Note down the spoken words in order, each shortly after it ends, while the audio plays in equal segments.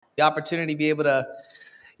the opportunity to be able to,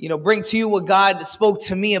 bring to you what God spoke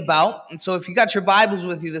to me about. And so if you got your Bibles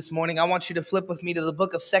with you this morning, I want you to flip with me to the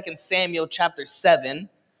book of 2 Samuel chapter 7.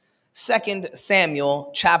 2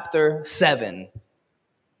 Samuel chapter 7.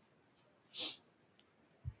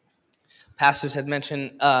 Pastors had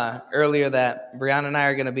mentioned earlier that Brianna and I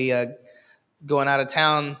are going to be going out of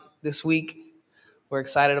town this week. We're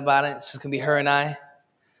excited about it. It's just going to be her and I.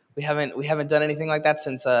 We haven't done anything like that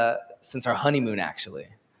since our honeymoon, actually,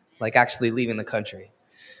 like actually leaving the country.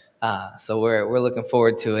 So we're looking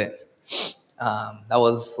forward to it. That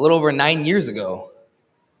was a little over 9 years ago.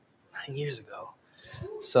 9 years ago.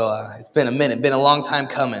 So it's been a minute, been a long time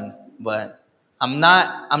coming. But I'm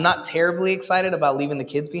not terribly excited about leaving the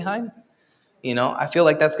kids behind. I feel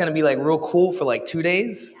like that's gonna be like real cool for like 2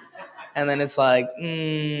 days, and then it's like,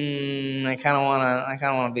 I kind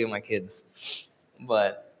of wanna be with my kids.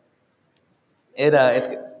 But it's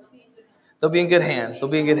they'll be in good hands.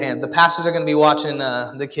 The pastors are gonna be watching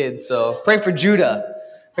the kids, so pray for Judah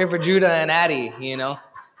and Addie,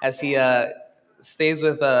 as he stays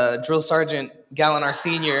with Drill Sergeant Gallinar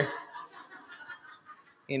Sr.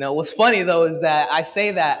 What's funny though is that I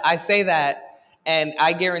say that, and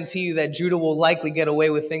I guarantee you that Judah will likely get away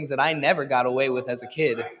with things that I never got away with as a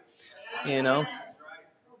kid. He will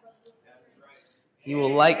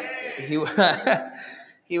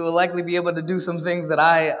he will likely be able to do some things that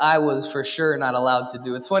I was for sure not allowed to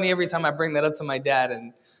do. It's funny every time I bring that up to my dad,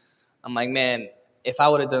 and I'm like, man, if I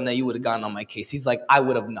would have done that, you would have gotten on my case. He's like, I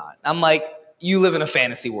would have not. I'm like, you live in a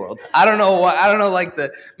fantasy world. I don't know, like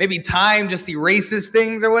maybe time just erases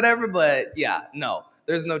things or whatever, but yeah, no,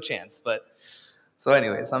 there's no chance. But so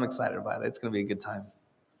anyways, I'm excited about it. It's going to be a good time.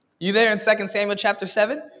 You there in 2 Samuel chapter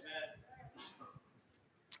 7?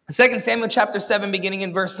 2 Samuel chapter 7, beginning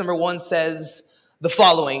in verse number 1, says the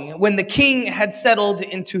following. When the king had settled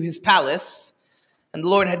into his palace, and the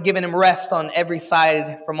Lord had given him rest on every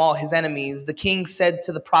side from all his enemies, the king said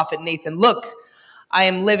to the prophet Nathan, look, I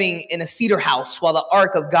am living in a cedar house while the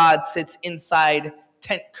ark of God sits inside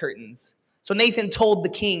tent curtains. So Nathan told the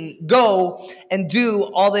king, go and do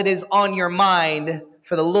all that is on your mind,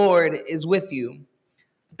 for the Lord is with you.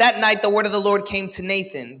 That night, the word of the Lord came to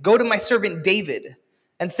Nathan. Go to my servant David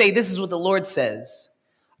and say, this is what the Lord says.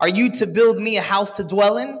 Are you to build me a house to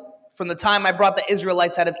dwell in? From the time I brought the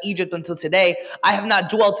Israelites out of Egypt until today, I have not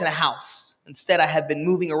dwelt in a house. Instead, I have been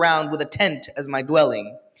moving around with a tent as my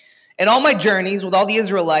dwelling. In all my journeys with all the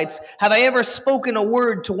Israelites, have I ever spoken a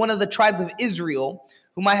word to one of the tribes of Israel,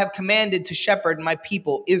 whom I have commanded to shepherd my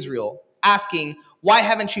people Israel, asking, why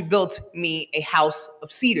haven't you built me a house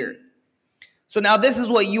of cedar? So now this is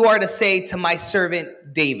what you are to say to my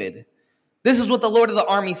servant David. This is what the Lord of the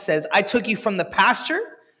army says. I took you from the pasture,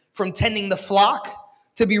 from tending the flock,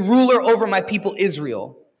 to be ruler over my people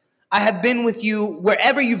Israel. I have been with you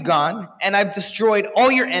wherever you've gone, and I've destroyed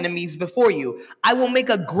all your enemies before you. I will make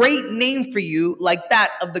a great name for you like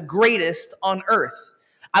that of the greatest on earth.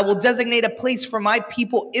 I will designate a place for my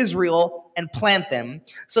people Israel and plant them,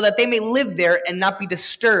 so that they may live there and not be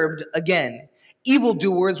disturbed again.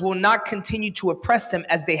 Evildoers will not continue to oppress them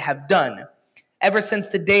as they have done. Ever since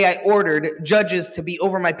the day I ordered judges to be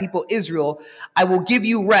over my people Israel, I will give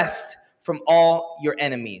you rest from all your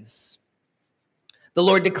enemies. The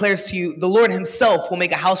Lord declares to you, the Lord himself will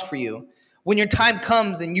make a house for you. When your time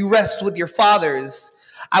comes and you rest with your fathers,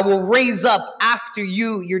 I will raise up after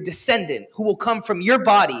you your descendant who will come from your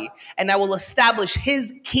body, and I will establish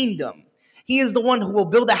his kingdom. He is the one who will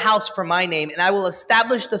build a house for my name, and I will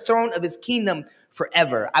establish the throne of his kingdom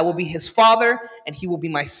forever. I will be his father, and he will be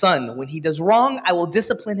my son. When he does wrong, I will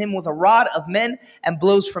discipline him with a rod of men and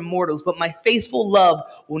blows from mortals. But my faithful love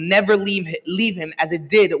will never leave him as it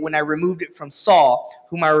did when I removed it from Saul,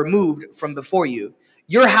 whom I removed from before you.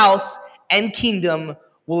 Your house and kingdom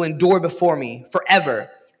will endure before me forever,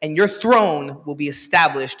 and your throne will be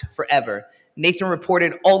established forever. Nathan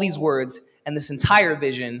reported all these words and this entire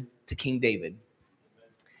vision to King David.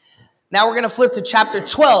 Now we're going to flip to chapter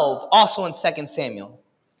 12, also in 2 Samuel.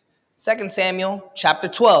 2 Samuel, chapter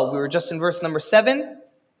 12. We were just in verse number 7.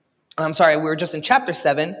 We were just in chapter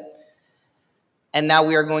 7. And now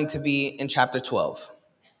we are going to be in chapter 12.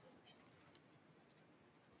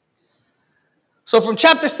 So from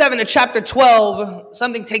chapter 7 to chapter 12,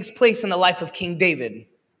 something takes place in the life of King David.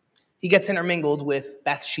 He gets intermingled with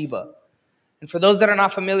Bathsheba. And for those that are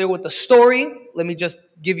not familiar with the story, let me just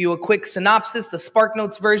give you a quick synopsis, the Spark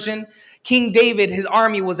Notes version. King David, his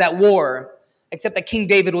army was at war, except that King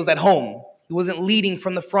David was at home. He wasn't leading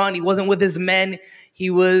from the front. He wasn't with his men.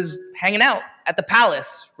 He was hanging out at the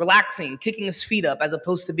palace, relaxing, kicking his feet up as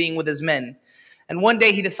opposed to being with his men. And one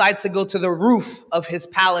day he decides to go to the roof of his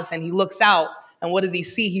palace, and he looks out And what does he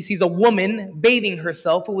see? He sees a woman bathing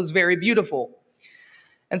herself who was very beautiful.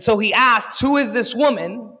 And so he asks, who is this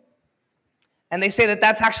woman? And they say that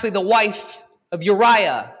that's actually the wife of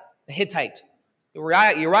Uriah, the Hittite.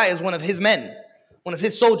 Uriah is one of his men, one of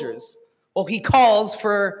his soldiers. Well, he calls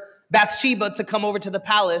for Bathsheba to come over to the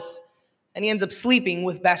palace, and he ends up sleeping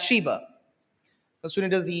with Bathsheba. No sooner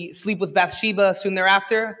does he sleep with Bathsheba, soon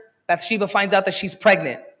thereafter, Bathsheba finds out that she's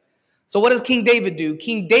pregnant. So what does King David do?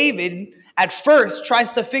 King David, at first,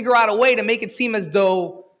 tries to figure out a way to make it seem as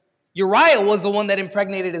though Uriah was the one that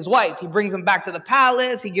impregnated his wife. He brings him back to the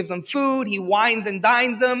palace. He gives him food. He wines and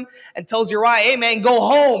dines him and tells Uriah, hey, man, go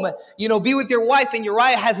home. Be with your wife. And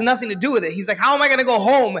Uriah has nothing to do with it. He's like, how am I going to go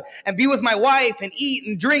home and be with my wife and eat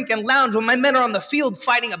and drink and lounge when my men are on the field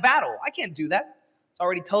fighting a battle? I can't do that. It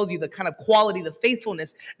already tells you the kind of quality, the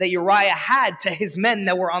faithfulness that Uriah had to his men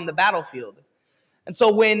that were on the battlefield. And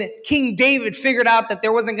so when King David figured out that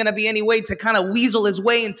there wasn't going to be any way to kind of weasel his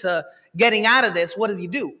way into getting out of this, what does he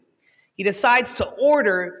do? He decides to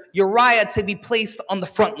order Uriah to be placed on the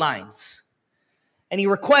front lines. And he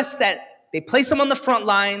requests that they place him on the front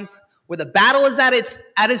lines where the battle is at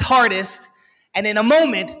its hardest, and in a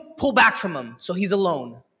moment, pull back from him so he's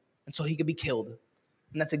alone and so he could be killed.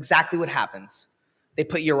 And that's exactly what happens. They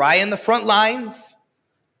put Uriah in the front lines.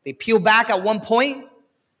 They peel back at one point,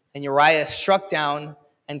 and Uriah is struck down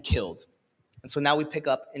and killed. And so now we pick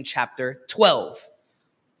up in chapter 12.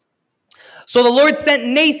 So the Lord sent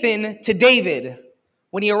Nathan to David.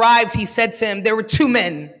 When he arrived, he said to him, there were two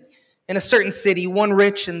men in a certain city, one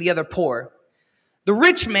rich and the other poor. The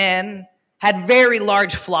rich man had very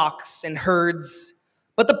large flocks and herds,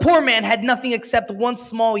 but the poor man had nothing except one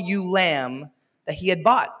small ewe lamb that he had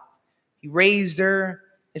bought. He raised her,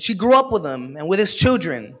 and she grew up with him and with his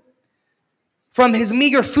children. From his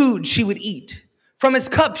meager food she would eat. From his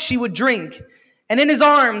cup she would drink, and in his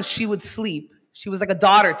arms she would sleep. She was like a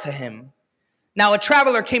daughter to him. Now a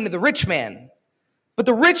traveler came to the rich man, but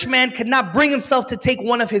the rich man could not bring himself to take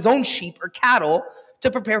one of his own sheep or cattle to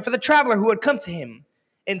prepare for the traveler who had come to him.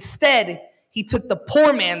 Instead, he took the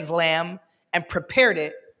poor man's lamb and prepared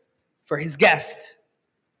it for his guest.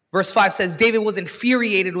 Verse 5 says, David was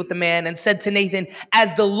infuriated with the man and said to Nathan,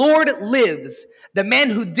 as the Lord lives, the man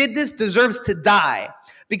who did this deserves to die,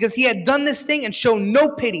 because he had done this thing and shown no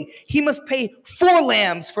pity. He must pay 4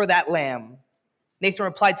 lambs for that lamb. Nathan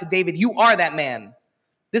replied to David, you are that man.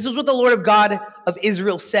 This is what the Lord of God of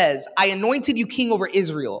Israel says. I anointed you king over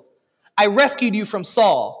Israel. I rescued you from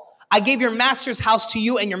Saul. I gave your master's house to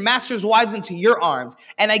you and your master's wives into your arms.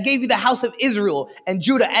 And I gave you the house of Israel and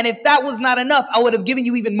Judah. And if that was not enough, I would have given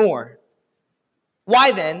you even more.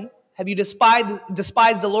 Why then have you despised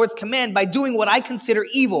the Lord's command by doing what I consider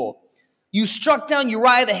evil? You struck down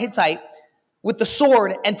Uriah the Hittite with the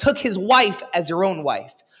sword and took his wife as your own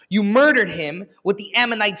wife. You murdered him with the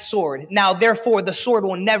Ammonite sword. Now, therefore, the sword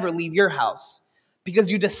will never leave your house,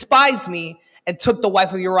 because you despised me and took the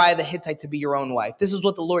wife of Uriah the Hittite to be your own wife. This is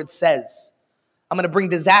what the Lord says. I'm going to bring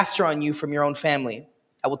disaster on you from your own family.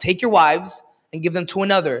 I will take your wives and give them to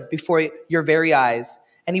another before your very eyes,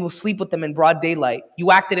 and he will sleep with them in broad daylight.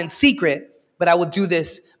 You acted in secret, but I will do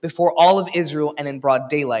this before all of Israel and in broad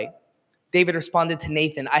daylight. David responded to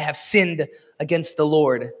Nathan, I have sinned against the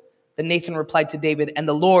Lord. Then Nathan replied to David, and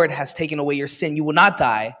the Lord has taken away your sin. You will not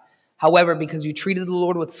die. However, because you treated the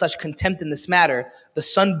Lord with such contempt in this matter, the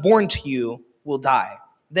son born to you will die.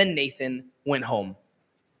 Then Nathan went home.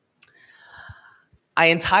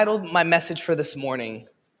 I entitled my message for this morning,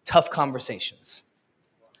 Tough Conversations.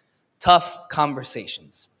 Tough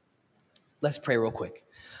Conversations. Let's pray real quick.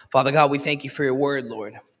 Father God, we thank you for your word,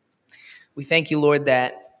 Lord. We thank you, Lord,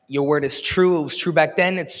 that your word is true. It was true back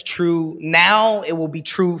then. It's true now. It will be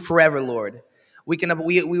true forever, Lord. We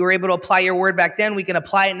were able to apply your word back then. We can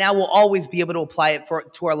apply it now. We'll always be able to apply it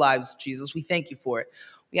to our lives, Jesus. We thank you for it.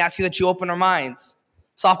 We ask you that you open our minds,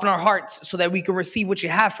 soften our hearts so that we can receive what you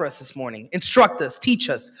have for us this morning. Instruct us, teach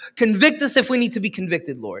us, convict us if we need to be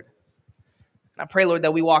convicted, Lord. And I pray, Lord,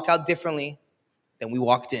 that we walk out differently than we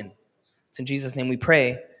walked in. It's in Jesus' name we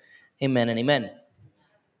pray. Amen and amen.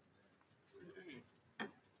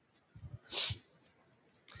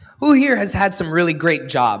 Who here has had some really great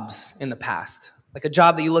jobs in the past? Like a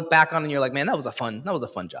job that you look back on and you're like, man, that was a fun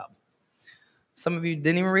job. Some of you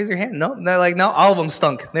didn't even raise your hand. No, they're like, no, all of them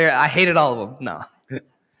stunk. I hated all of them. No.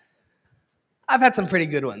 I've had some pretty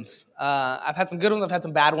good ones. I've had some good ones. I've had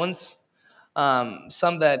some bad ones.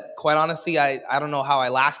 Some that, quite honestly, I don't know how I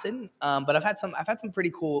lasted. But I've had some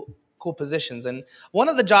pretty cool positions. And one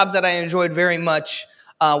of the jobs that I enjoyed very much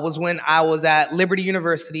was when I was at Liberty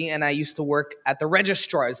University and I used to work at the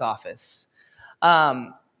registrar's office.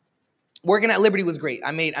 working at Liberty was great.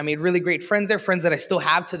 I made really great friends there, friends that I still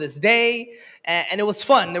have to this day, and it was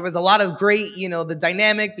fun. There was a lot of great, the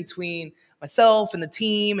dynamic between myself and the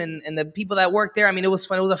team and the people that worked there. I mean, it was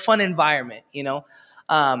fun. It was a fun environment,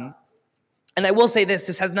 And I will say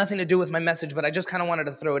this has nothing to do with my message, but I just kind of wanted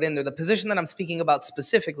to throw it in there. The position that I'm speaking about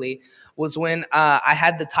specifically was when I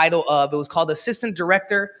had the title of, it was called Assistant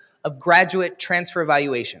Director of Graduate Transfer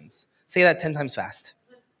Evaluations. Say that 10 times fast.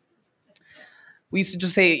 We used to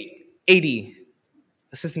just say AD,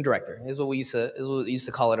 Assistant Director, is what we used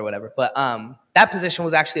to call it or whatever. But that position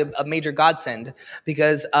was actually a major godsend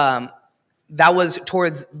because that was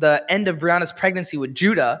towards the end of Brianna's pregnancy with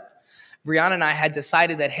Judah. Brianna and I had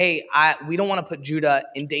decided that, hey, we don't want to put Judah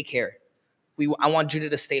in daycare. I want Judah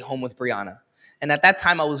to stay home with Brianna. And at that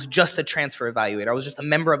time, I was just a transfer evaluator. I was just a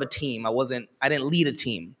member of a team. I didn't lead a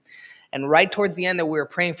team. And right towards the end, that we were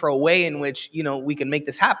praying for a way in which, we could make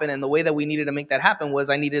this happen. And the way that we needed to make that happen was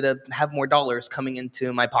I needed to have more dollars coming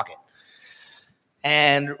into my pocket.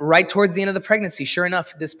 And right towards the end of the pregnancy, sure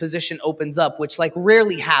enough, this position opens up, which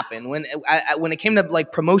rarely happened. When it came to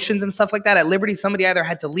promotions and stuff like that at Liberty, somebody either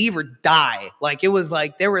had to leave or die. It was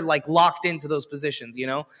they were locked into those positions,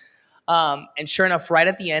 And sure enough, right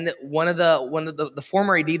at the end, one of the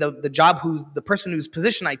former AD, the person whose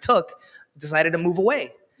position I took, decided to move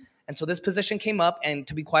away. And so this position came up, and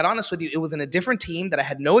to be quite honest with you, it was in a different team that I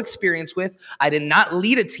had no experience with. I did not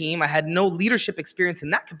lead a team. I had no leadership experience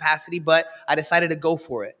in that capacity, but I decided to go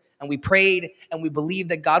for it. And we prayed, and we believed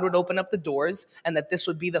that God would open up the doors and that this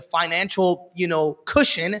would be the financial,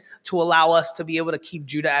 cushion to allow us to be able to keep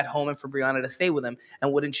Judah at home and for Brianna to stay with him.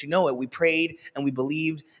 And wouldn't you know it, we prayed and we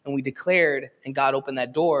believed and we declared, and God opened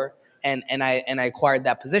that door. And I acquired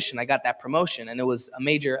that position. I got that promotion, and it was a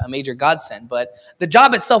major godsend. But the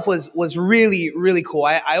job itself was really, really cool.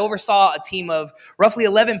 I oversaw a team of roughly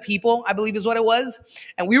 11 people, I believe is what it was.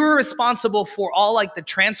 And we were responsible for all the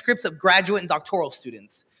transcripts of graduate and doctoral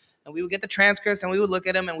students. And we would get the transcripts and we would look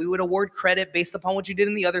at them and we would award credit based upon what you did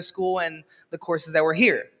in the other school and the courses that were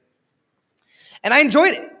here. And I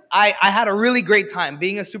enjoyed it. I had a really great time.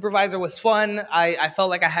 Being a supervisor was fun. I felt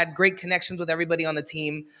like I had great connections with everybody on the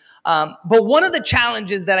team. But one of the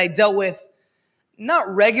challenges that I dealt with,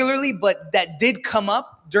 not regularly, but that did come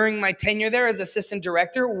up during my tenure there as assistant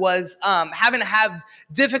director, was having to have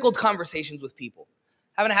difficult conversations with people,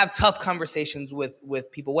 having to have tough conversations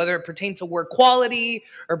with people, whether it pertained to work quality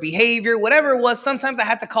or behavior, whatever it was. Sometimes I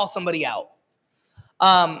had to call somebody out.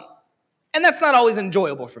 And that's not always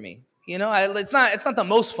enjoyable for me. It's not the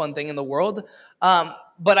most fun thing in the world.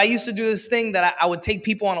 But I used to do this thing that I would take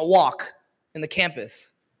people on a walk in the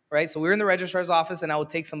campus, right? So we were in the registrar's office, and I would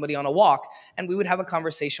take somebody on a walk, and we would have a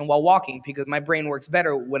conversation while walking because my brain works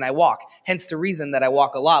better when I walk. Hence the reason that I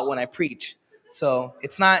walk a lot when I preach. So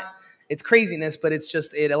it's craziness, but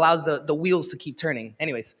it allows the wheels to keep turning.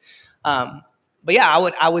 Anyways, but yeah,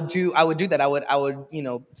 I would do that. I would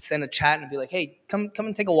send a chat and be like, hey, come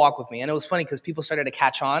and take a walk with me. And it was funny because people started to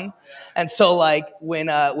catch on. And so when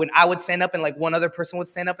I would stand up and one other person would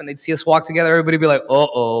stand up and they'd see us walk together, everybody would be like,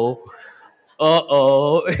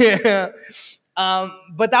 yeah.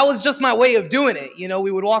 But that was just my way of doing it.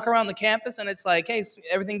 We would walk around the campus and it's like, hey,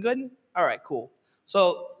 everything good? All right, cool.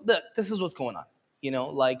 So look, this is what's going on.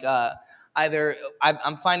 Either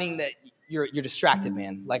I'm finding that you're distracted,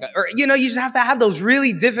 man. You just have to have those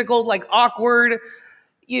really difficult, awkward,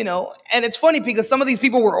 and it's funny because some of these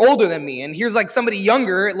people were older than me. And here's somebody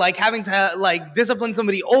younger, having to discipline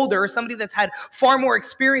somebody older, somebody that's had far more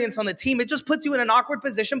experience on the team. It just puts you in an awkward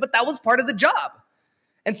position, but that was part of the job.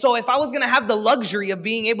 And so if I was going to have the luxury of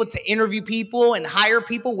being able to interview people and hire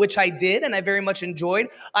people, which I did, and I very much enjoyed,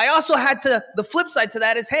 I also had to, the flip side to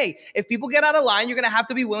that is, hey, if people get out of line, you're going to have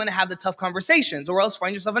to be willing to have the tough conversations, or else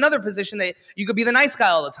find yourself another position that you could be the nice guy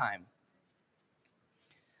all the time.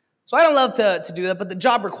 So I don't love to do that, but the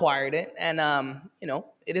job required it, and,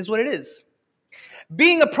 it is what it is.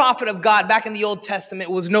 Being a prophet of God back in the Old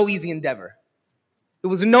Testament was no easy endeavor. It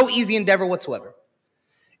was no easy endeavor whatsoever.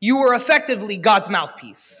 You were effectively God's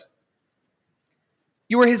mouthpiece.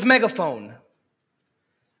 You were his megaphone.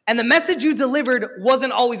 And the message you delivered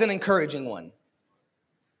wasn't always an encouraging one.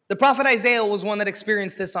 The prophet Isaiah was one that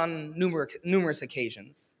experienced this on numerous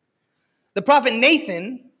occasions. The prophet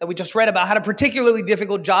Nathan, that we just read about, had a particularly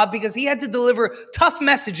difficult job because he had to deliver tough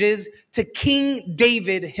messages to King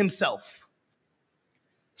David himself.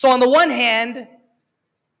 So on the one hand,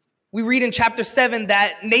 we read in chapter 7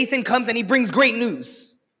 that Nathan comes and he brings great news.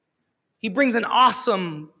 He brings an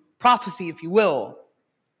awesome prophecy, if you will.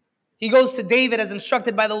 He goes to David as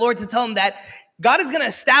instructed by the Lord to tell him that God is going to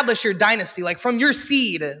establish your dynasty, like from your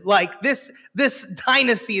seed, like this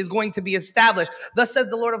dynasty is going to be established. Thus says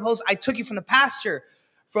the Lord of hosts, I took you from the pasture,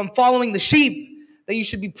 from following the sheep, that you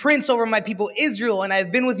should be prince over my people Israel, and I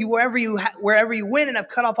have been with you wherever you went, and I've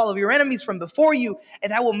cut off all of your enemies from before you,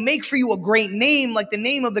 and I will make for you a great name, like the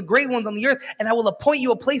name of the great ones on the earth, and I will appoint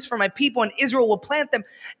you a place for my people, and Israel will plant them,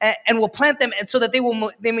 and so that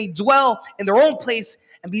they may dwell in their own place,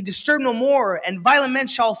 and be disturbed no more, and violent men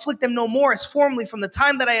shall afflict them no more, as formerly from the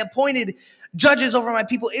time that I appointed judges over my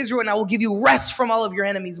people Israel, and I will give you rest from all of your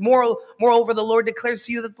enemies. Moreover, the Lord declares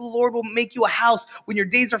to you that the Lord will make you a house when your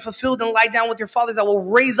days are fulfilled, and lie down with your fathers. I will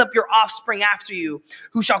raise up your offspring after you,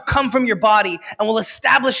 who shall come from your body, and will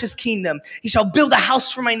establish his kingdom. He shall build a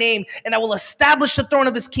house for my name, and I will establish the throne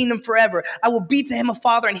of his kingdom forever. I will be to him a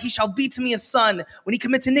father, and he shall be to me a son. When he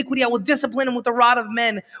commits iniquity, I will discipline him with the rod of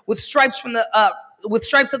men, with stripes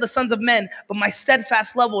of the sons of men, but my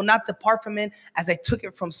steadfast love will not depart from it, as I took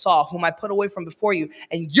it from Saul, whom I put away from before you.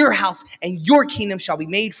 And your house and your kingdom shall be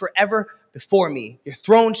made forever before me. Your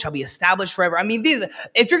throne shall be established forever. I mean,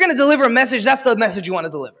 if you're going to deliver a message, that's the message you want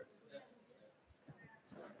to deliver.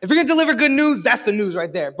 If you're going to deliver good news, that's the news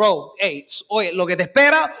right there. Bro, hey, oye, lo que te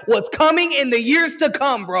espera, what's coming in the years to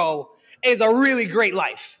come, bro, is a really great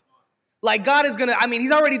life. Like God is going to,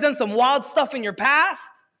 he's already done some wild stuff in your past,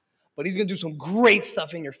 but he's going to do some great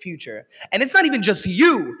stuff in your future. And it's not even just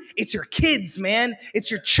you. It's your kids, man. It's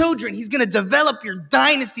your children. He's going to develop your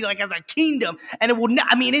dynasty like as a kingdom. And it will not,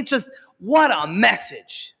 it's just, what a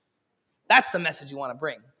message. That's the message you want to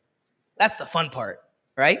bring. That's the fun part,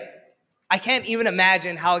 right? I can't even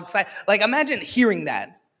imagine how excited, like imagine hearing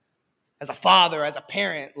that as a father, as a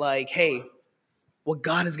parent, like, hey, what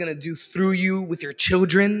God is going to do through you with your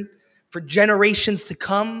children for generations to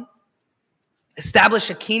come. Establish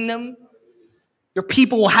a kingdom. Your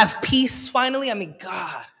people will have peace finally.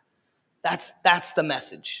 God, that's the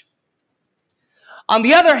message. On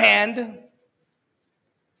the other hand,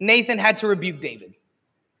 Nathan had to rebuke David.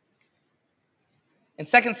 In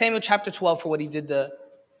 2 Samuel chapter 12, for what he did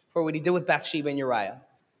with Bathsheba and Uriah,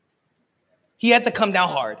 he had to come down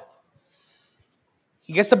hard.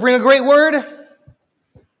 He gets to bring a great word,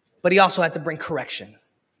 but he also had to bring correction.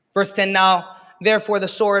 Verse 10, now, therefore, the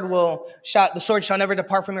sword shall never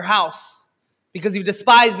depart from your house, because you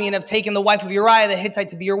despise me and have taken the wife of Uriah the Hittite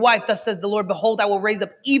to be your wife. Thus says the Lord, behold, I will raise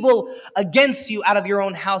up evil against you out of your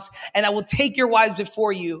own house, and I will take your wives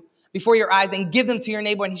before your eyes, and give them to your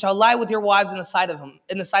neighbor, and he shall lie with your wives in the sight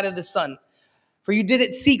of the sun. For you did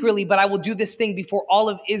it secretly, but I will do this thing before all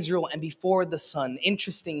of Israel and before the sun.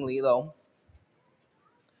 Interestingly, though,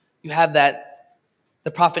 you have that the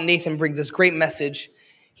prophet Nathan brings this great message.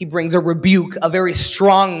 He brings a rebuke, a very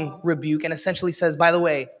strong rebuke, and essentially says, by the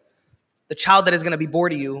way, the child that is going to be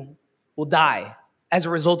born to you will die as a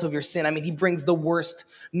result of your sin. He brings the worst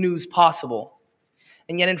news possible.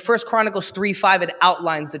 And yet in 1 Chronicles 3:5, it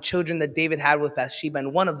outlines the children that David had with Bathsheba,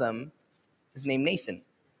 and one of them is named Nathan.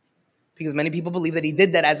 Because many people believe that he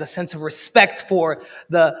did that as a sense of respect for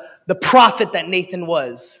the prophet that Nathan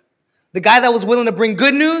was. The guy that was willing to bring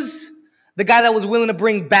good news, the guy that was willing to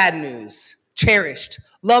bring bad news. Cherished,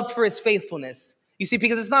 loved for his faithfulness. You see,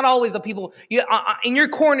 because it's not always the people in your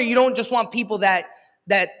corner. You don't just want people that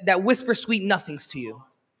whisper sweet nothings to you.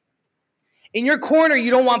 In your corner,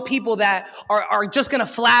 you don't want people that are just going to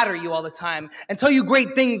flatter you all the time and tell you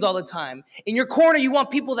great things all the time. In your corner, you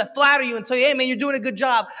want people that flatter you and tell you, hey, man, you're doing a good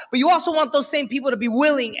job. But you also want those same people to be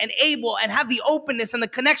willing and able and have the openness and the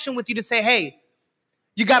connection with you to say, hey,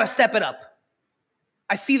 you got to step it up.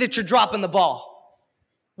 I see that you're dropping the ball.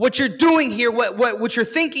 What you're doing here, what you're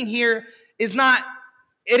thinking here is not,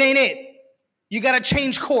 it ain't it. You got to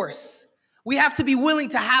change course. We have to be willing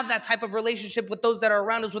to have that type of relationship with those that are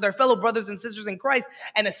around us, with our fellow brothers and sisters in Christ,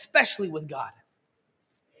 and especially with God.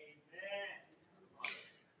 Amen.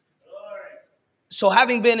 So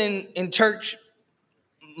having been in church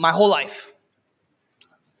my whole life,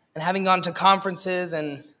 and having gone to conferences,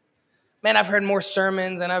 and man, I've heard more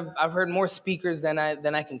sermons, and I've heard more speakers than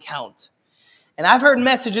I can count. And I've heard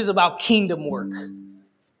messages about kingdom work.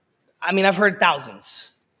 I've heard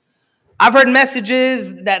thousands. I've heard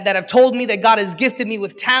messages that have told me that God has gifted me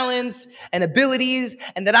with talents and abilities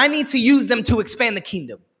and that I need to use them to expand the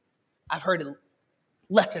kingdom. I've heard it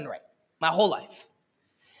left and right my whole life.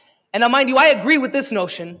 And now, mind you, I agree with this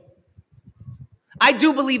notion. I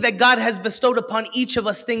do believe that God has bestowed upon each of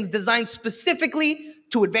us things designed specifically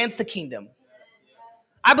to advance the kingdom.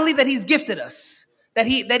 I believe that he's gifted us, that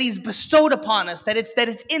he's bestowed upon us, that it's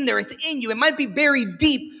in there, it's in you. It might be buried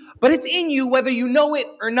deep, but it's in you whether you know it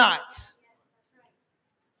or not.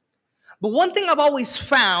 But one thing I've always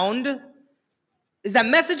found is that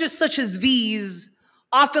messages such as these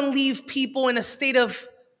often leave people in a state of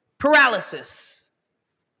paralysis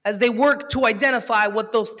as they work to identify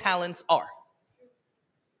what those talents are.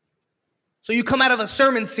 So you come out of a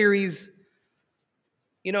sermon series,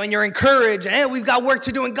 and you're encouraged, and hey, we've got work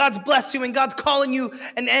to do, and God's blessed you, and God's calling you,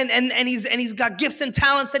 and he's got gifts and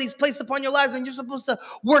talents that he's placed upon your lives, and you're supposed to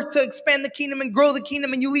work to expand the kingdom and grow the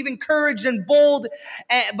kingdom, and you leave encouraged and bold,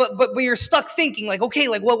 but you're stuck thinking like, okay,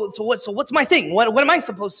 like what's my thing? What am I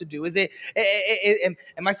supposed to do?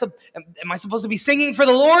 Am I supposed to be singing for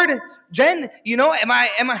the Lord, Jen?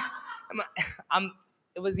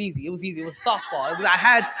 It was easy. It was softball.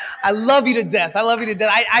 I love you to death.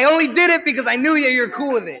 I only did it because I knew you're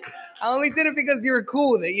cool with it. I only did it because you were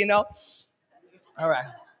cool with it, All right.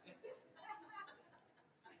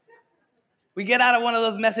 We get out of one of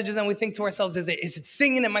those messages and we think to ourselves, is it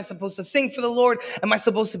singing? Am I supposed to sing for the Lord? Am I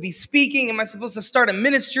supposed to be speaking? Am I supposed to start a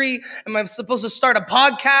ministry? Am I supposed to start a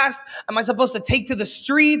podcast? Am I supposed to take to the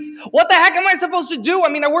streets? What the heck am I supposed to do? I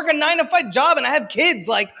mean, I work a 9-to-5 job and I have kids.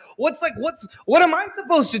 What am I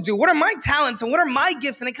supposed to do? What are my talents and what are my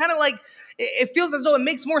gifts? And it kind of it feels as though it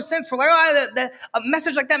makes more sense for a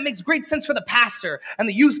message like that makes great sense for the pastor and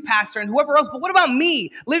the youth pastor and whoever else. But what about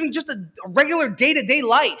me living just a regular day-to-day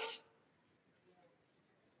life?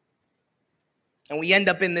 And we end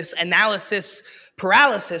up in this analysis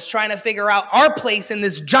paralysis trying to figure out our place in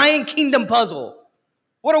this giant kingdom puzzle.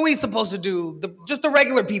 What are we supposed to do? Just the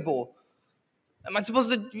regular people. Am I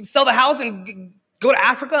supposed to sell the house and go to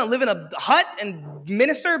Africa and live in a hut and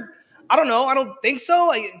minister? I don't know. I don't think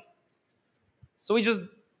so. So we just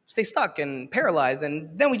stay stuck and paralyzed,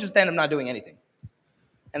 and then we just end up not doing anything.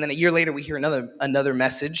 And then a year later, we hear another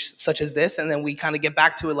message such as this, and then we kind of get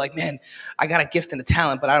back to it like, man, I got a gift and a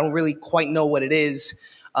talent, but I don't really quite know what it is.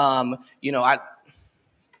 In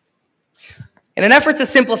an effort to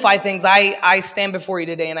simplify things, I stand before you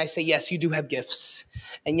today and I say, yes, you do have gifts,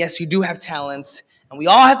 and yes, you do have talents, and we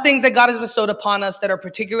all have things that God has bestowed upon us that are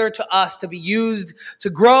particular to us to be used to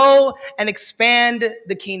grow and expand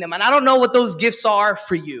the kingdom. And I don't know what those gifts are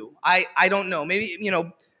for you. I don't know.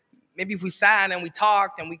 Maybe if we sat and we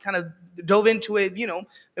talked and we kind of dove into it, maybe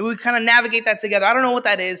we kind of navigate that together. I don't know what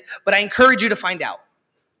that is, but I encourage you to find out.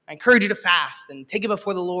 I encourage you to fast and take it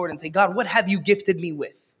before the Lord and say, God, what have you gifted me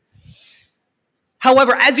with?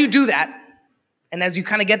 However, as you do that, and as you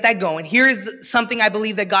kind of get that going, here is something I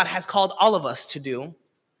believe that God has called all of us to do.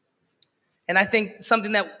 And I think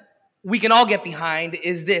something that we can all get behind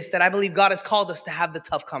is this, that I believe God has called us to have the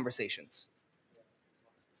tough conversations.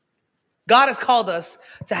 God has called us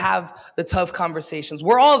to have the tough conversations.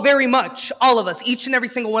 We're all very much, all of us, each and every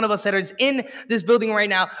single one of us that is in this building right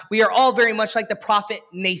now, we are all very much like the prophet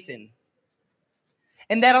Nathan.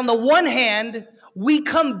 And that on the one hand, we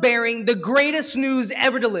come bearing the greatest news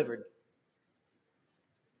ever delivered.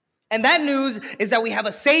 And that news is that we have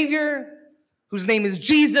a Savior whose name is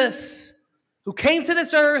Jesus, who came to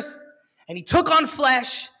this earth, and he took on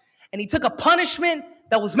flesh, and he took a punishment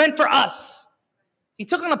that was meant for us. He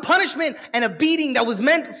took on a punishment and a beating that was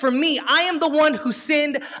meant for me. I am the one who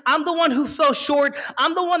sinned. I'm the one who fell short.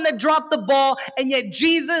 I'm the one that dropped the ball. And yet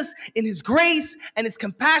Jesus, in his grace and his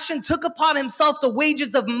compassion, took upon himself the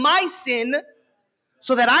wages of my sin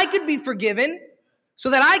so that I could be forgiven, so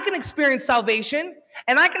that I can experience salvation,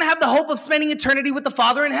 and I can have the hope of spending eternity with the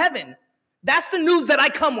Father in heaven. That's the news that I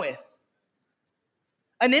come with.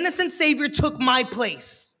 An innocent Savior took my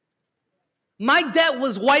place. My debt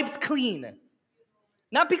was wiped clean.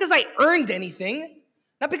 Not because I earned anything,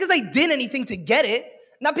 not because I did anything to get it,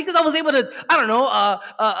 not because I was able to,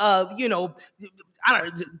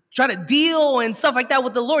 try to deal and stuff like that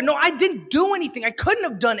with the Lord. No, I didn't do anything. I couldn't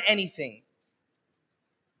have done anything.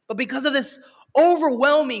 But because of this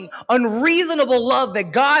overwhelming, unreasonable love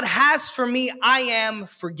that God has for me, I am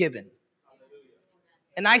forgiven.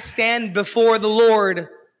 And I stand before the Lord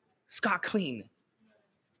scot clean.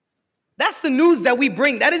 That's the news that we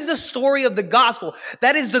bring. That is the story of the gospel.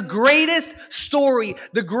 That is the greatest story,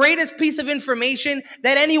 the greatest piece of information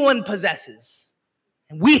that anyone possesses.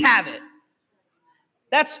 And we have it.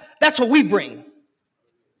 That's what we bring.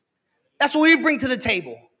 That's what we bring to the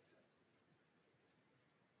table.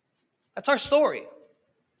 That's our story.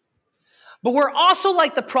 But we're also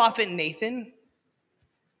like the prophet Nathan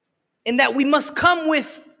in that we must come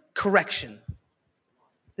with correction.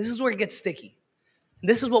 This is where it gets sticky. And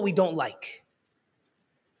this is what we don't like.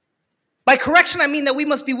 By correction, I mean that we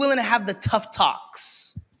must be willing to have the tough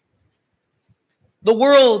talks. The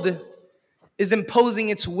world is imposing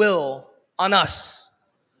its will on us,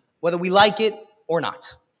 whether we like it or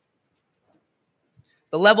not.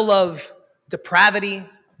 The level of depravity,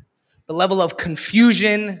 the level of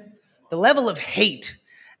confusion, The level of hate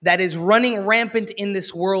that is running rampant in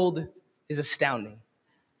this world is astounding.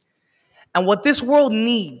 And what this world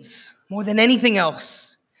needs more than anything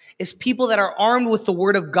else is people that are armed with the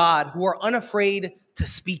word of God, who are unafraid to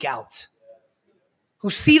speak out, who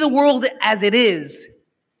see the world as it is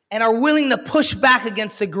and are willing to push back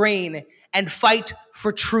against the grain and fight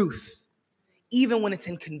for truth, even when it's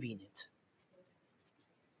inconvenient.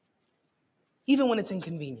 Even when it's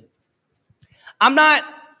inconvenient. I'm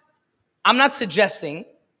not suggesting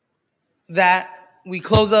that we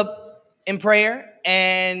close up in prayer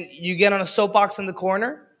and you get on a soapbox in the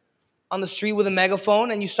corner on the street with a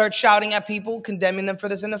megaphone and you start shouting at people, condemning them for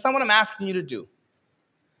this. And that's not what I'm asking you to do.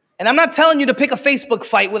 And I'm not telling you to pick a Facebook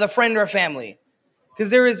fight with a friend or a family.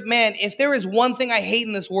 Because if there is one thing I hate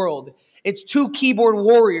in this world, it's two keyboard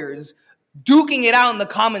warriors duking it out in the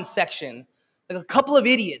comments section. Like a couple of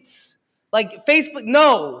idiots. Like Facebook,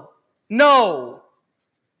 no.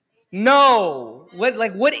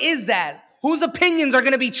 What is that? Whose opinions are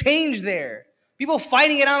going to be changed there? People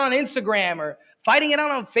fighting it out on Instagram or fighting it out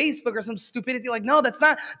on Facebook or some stupidity. Like, no, that's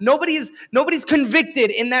not. Nobody's convicted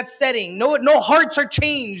in that setting. No hearts are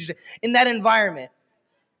changed in that environment.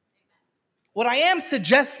 What I am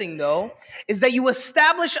suggesting, though, is that you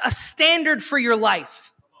establish a standard for your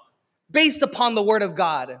life based upon the word of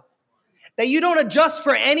God. That you don't adjust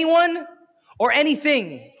for anyone or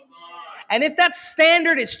anything. And if that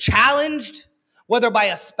standard is challenged, whether by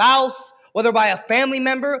a spouse, whether by a family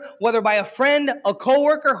member, whether by a friend, a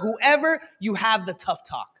coworker, whoever, you have the tough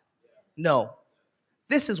talk. No.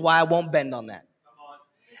 This is why I won't bend on that.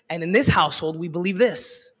 And in this household, we believe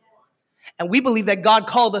this. And we believe that God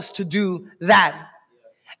called us to do that.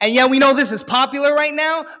 And yeah, we know this is popular right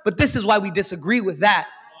now, but this is why we disagree with that.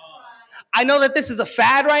 I know that this is a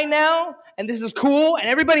fad right now, and this is cool, and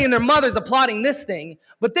everybody and their mother's applauding this thing,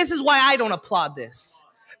 but this is why I don't applaud this.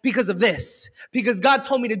 Because of this. Because God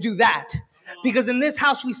told me to do that. Because in this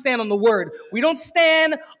house, we stand on the word. We don't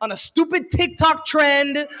stand on a stupid TikTok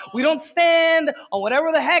trend. We don't stand on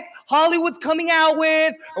whatever the heck Hollywood's coming out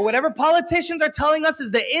with, or whatever politicians are telling us is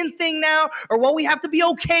the in thing now, or what we have to be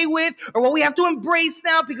okay with, or what we have to embrace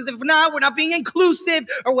now, because if not, we're not being inclusive,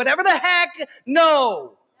 or whatever the heck.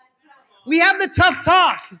 No. We have the tough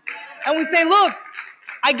talk. And we say, look,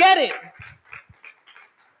 I get it.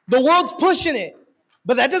 The world's pushing it.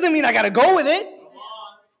 But that doesn't mean I got to go with it.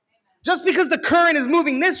 Just because the current is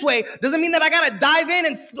moving this way doesn't mean that I got to dive in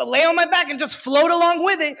and lay on my back and just float along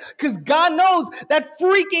with it, because God knows that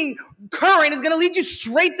freaking current is going to lead you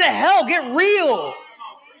straight to hell. Get real.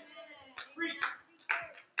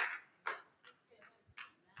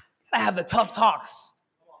 Gotta have the tough talks.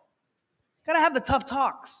 Gotta have the tough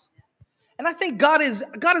talks. And I think God is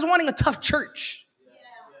wanting a tough church.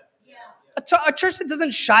 A church that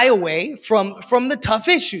doesn't shy away from the tough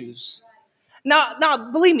issues. Now,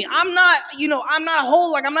 believe me, I'm not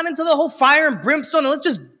into the whole fire and brimstone and let's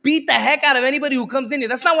just beat the heck out of anybody who comes in here.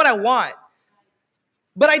 That's not what I want.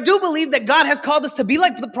 But I do believe that God has called us to be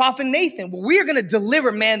like the prophet Nathan. We are going to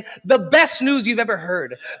deliver, man, the best news you've ever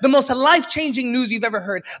heard, the most life-changing news you've ever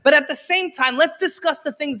heard. But at the same time, let's discuss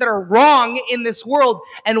the things that are wrong in this world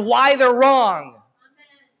and why they're wrong.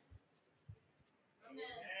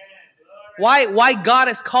 Why God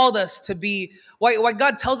has called us to be, why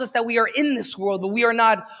God tells us that we are in this world, but we are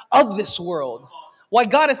not of this world. Why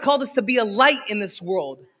God has called us to be a light in this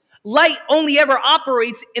world. Light only ever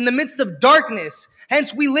operates in the midst of darkness.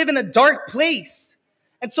 Hence, we live in a dark place.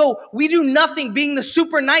 And so we do nothing being the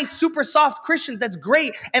super nice, super soft Christians. That's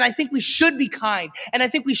great. And I think we should be kind. And I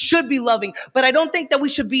think we should be loving. But I don't think that we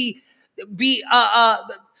should be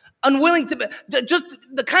unwilling to just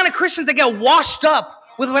the kind of Christians that get washed up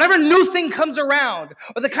with whatever new thing comes around,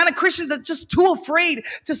 or the kind of Christians that are just too afraid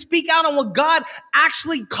to speak out on what God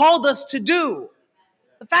actually called us to do.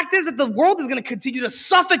 The fact is that the world is going to continue to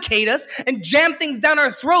suffocate us and jam things down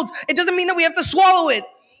our throats. It doesn't mean that we have to swallow it.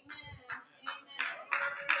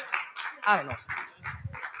 I don't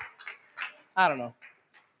know.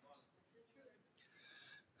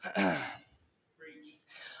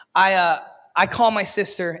 I call my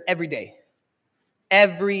sister every day.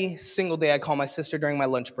 Every single day I call my sister during my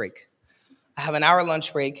lunch break. I have an hour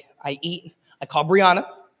lunch break. I eat. I call Brianna,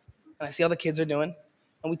 and I see how the kids are doing.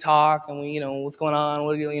 And we talk, and we, what's going on?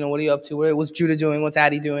 What are you up to? What's Judah doing? What's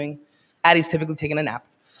Addie doing? Addie's typically taking a nap.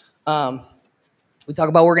 We talk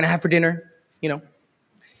about what we're going to have for dinner.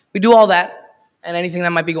 We do all that and anything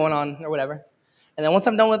that might be going on or whatever. And then once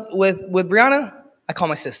I'm done with Brianna, I call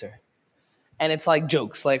my sister. And it's like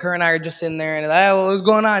jokes. Like her and I are just sitting there and like, hey, what's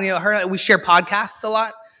going on? We share podcasts a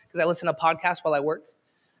lot because I listen to podcasts while I work.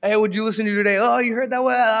 Hey, what'd you listen to today? Oh, you heard that?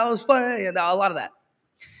 Well, that was fun. Yeah, a lot of that.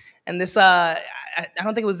 And this, I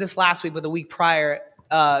don't think it was this last week, but the week prior,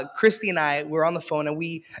 Christy and I were on the phone, and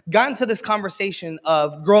we got into this conversation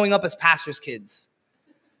of growing up as pastors' kids,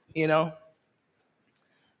 you know,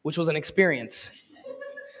 which was an experience,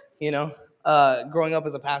 you know, growing up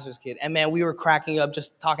as a pastor's kid. And man, we were cracking up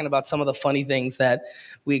just talking about some of the funny things that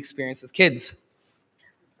we experienced as kids.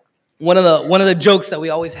 One of the jokes that we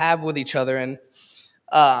always have with each other, and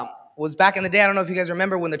was back in the day. I don't know if you guys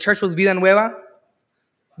remember when the church was Vida Nueva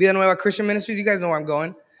Christian Ministries. You guys know where I'm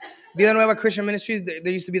going. Vida Nueva Christian Ministries.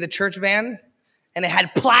 There used to be the church van, and it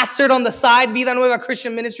had plastered on the side Vida Nueva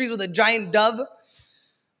Christian Ministries with a giant dove.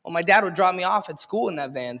 Well, my dad would drop me off at school in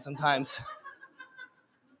that van sometimes.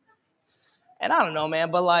 And I don't know, man,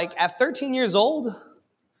 but like at 13 years old,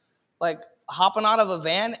 like hopping out of a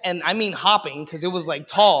van, and I mean hopping because it was like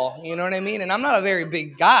tall, you know what I mean? And I'm not a very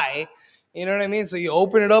big guy, you know what I mean? So you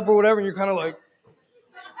open it up or whatever, and you're kind of like,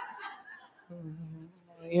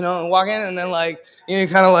 you know, and walk in, and then like, you know, you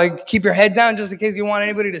kind of like keep your head down just in case you want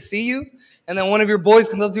anybody to see you. And then one of your boys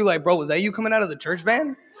comes up to you like, bro, was that you coming out of the church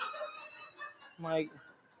van? I'm like,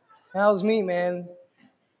 that was me, man.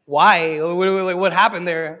 Why? What happened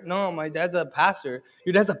there? No, my dad's a pastor.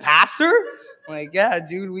 Your dad's a pastor? I'm like, yeah,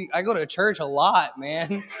 dude, I go to church a lot,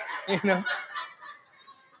 man. You know?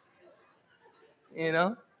 You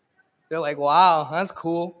know? They're like, wow, that's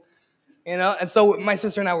cool. You know, and so my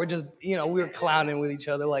sister and I were just, you know, we were clowning with each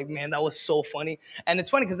other. Like, man, that was so funny. And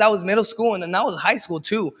it's funny because that was middle school, and then that was high school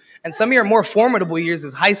too. And some of your more formidable years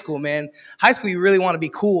is high school, man. High school, you really want to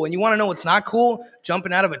be cool, and you want to know what's not cool?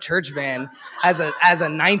 Jumping out of a church van as a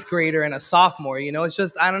ninth grader and a sophomore. You know, it's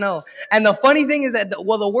just, I don't know. And the funny thing is that,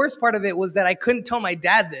 the worst part of it was that I couldn't tell my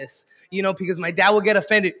dad this, you know, because my dad would get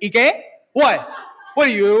offended. ¿Y what? What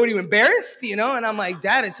are you embarrassed? You know, and I'm like,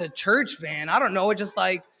 Dad, it's a church van. I don't know. It's just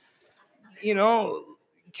like, you know,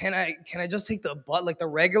 can I just take the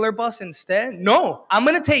regular bus instead? No, I'm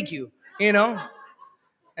gonna take you, you know.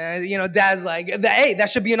 And you know, Dad's like, hey, that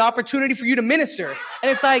should be an opportunity for you to minister.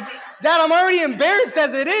 And it's like, Dad, I'm already embarrassed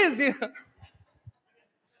as it is, you know.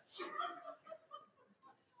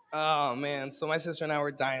 Oh man, so my sister and I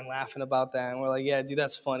were dying laughing about that, and we're like, yeah, dude,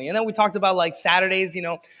 that's funny. And then we talked about like Saturdays, you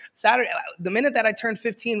know, the minute that I turned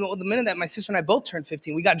 15, well, the minute that my sister and I both turned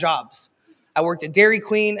 15, we got jobs. I worked at Dairy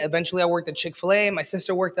Queen. Eventually, I worked at Chick-fil-A. My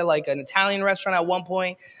sister worked at like an Italian restaurant at one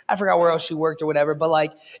point. I forgot where else she worked or whatever. But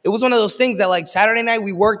like, it was one of those things that like Saturday night,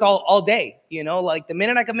 we worked all day. You know, like the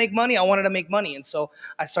minute I could make money, I wanted to make money. And so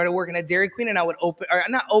I started working at Dairy Queen, and I would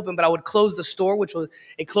not open, but I would close the store,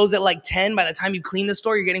 it closed at like 10. By the time you clean the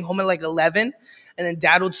store, you're getting home at like 11. And then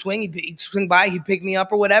Dad would swing. He'd swing by. He'd pick me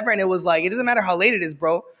up or whatever. And it was like, it doesn't matter how late it is,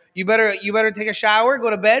 bro. You better take a shower, go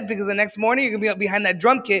to bed, because the next morning you're going to be up behind that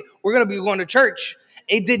drum kit. We're going to be going to church.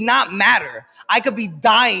 It did not matter. I could be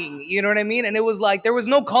dying, you know what I mean? And it was like, there was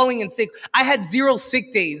no calling in sick. I had 0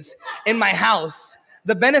 sick days in my house.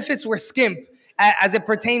 The benefits were skimp as it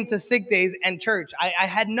pertained to sick days and church. I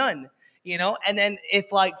had none, you know? And then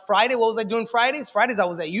if like Friday, what was I doing Fridays? Fridays I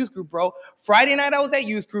was at youth group, bro. Friday night I was at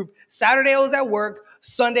youth group. Saturday I was at work.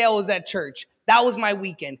 Sunday I was at church. That was my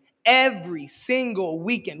weekend. Every single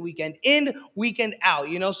weekend in, weekend out,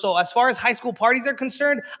 you know? So as far as high school parties are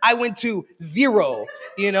concerned, I went to 0,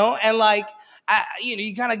 you know? And like, you know,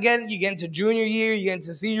 you get into junior year, you get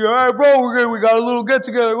into senior, all right, bro, we got a little get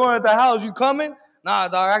together going at the house. You coming? Nah,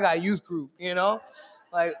 dog, I got youth group, you know?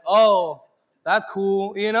 Like, oh, that's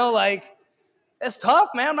cool, you know? Like, it's tough,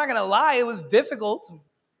 man. I'm not going to lie. It was difficult.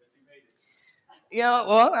 You know,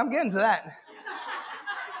 well, I'm getting to that.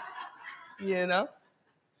 You know?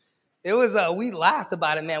 It was, we laughed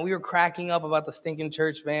about it, man. We were cracking up about the stinking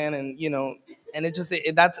church van, and, you know, and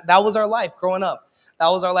that was our life growing up. That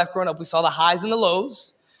was our life growing up. We saw the highs and the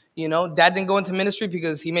lows. You know, Dad didn't go into ministry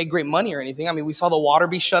because he made great money or anything. I mean, we saw the water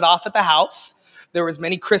be shut off at the house. There was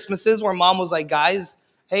many Christmases where Mom was like, guys,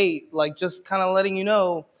 hey, like, just kind of letting you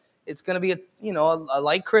know, it's going to be a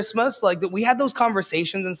light Christmas. Like, we had those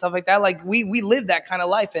conversations and stuff like that. Like, we lived that kind of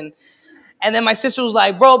life. And then my sister was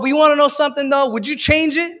like, bro, but you want to know something, though? Would you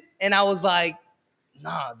change it? And I was like,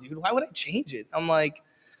 nah, dude, why would I change it? I'm like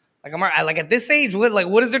I'm like at this age,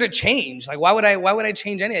 what is there to change? Like, why would I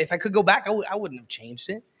change anything? If I could go back, I wouldn't have changed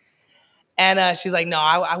it. And she's like, no,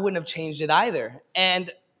 I wouldn't have changed it either.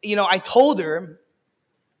 And, you know, I told her,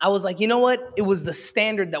 I was like, you know what? It was the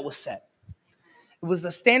standard that was set. It was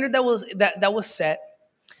the standard that was set.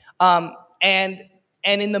 And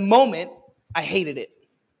in the moment, I hated it.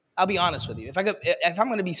 I'll be honest with you. If I'm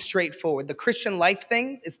going to be straightforward, the Christian life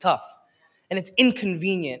thing is tough, and it's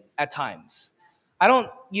inconvenient at times.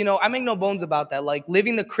 I make no bones about that. Like,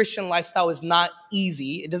 living the Christian lifestyle is not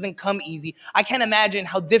easy. It doesn't come easy. I can't imagine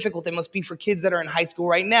how difficult it must be for kids that are in high school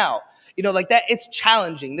right now. Like that, it's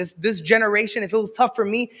challenging. This generation, if it was tough for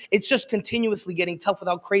me, it's just continuously getting tough with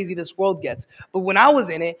how crazy this world gets. But when I was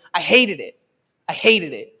in it, I hated it. I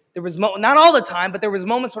hated it. There was not all the time, but there was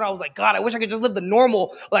moments when I was like, God, I wish I could just live the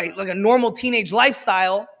normal, like a normal teenage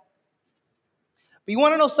lifestyle. But you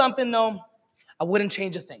want to know something, though? I wouldn't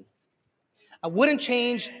change a thing. I wouldn't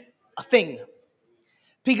change a thing.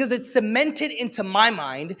 Because it's cemented into my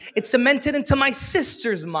mind. It's cemented into my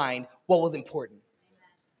sister's mind what was important.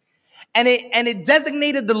 And it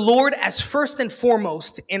designated the Lord as first and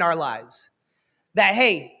foremost in our lives. That,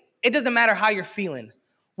 hey, it doesn't matter how you're feeling.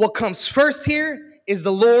 What comes first here is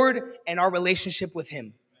the Lord and our relationship with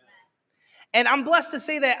him. And I'm blessed to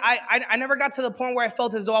say that I never got to the point where I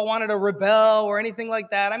felt as though I wanted to rebel or anything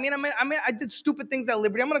like that. I did stupid things at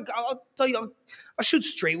Liberty. I'll tell you, I'll shoot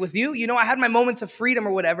straight with you. I had my moments of freedom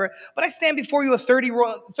or whatever, but I stand before you, a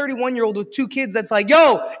 31-year-old with 2 kids that's like,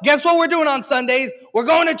 yo, guess what we're doing on Sundays? We're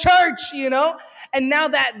going to church, And now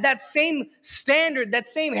that same standard, that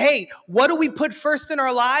same, hey, what do we put first in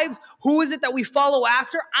our lives? Who is it that we follow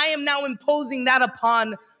after? I am now imposing that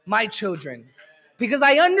upon my children. Because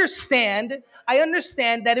I understand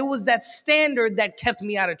that it was that standard that kept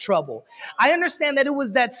me out of trouble. I understand that it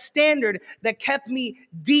was that standard that kept me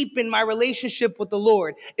deep in my relationship with the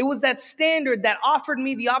Lord. It was that standard that offered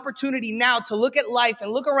me the opportunity now to look at life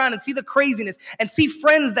and look around and see the craziness and see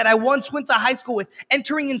friends that I once went to high school with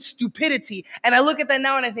entering in stupidity. And I look at that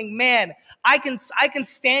now and I think, man, I can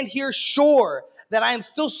stand here sure that I am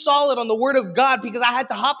still solid on the word of God, because I had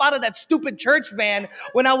to hop out of that stupid church van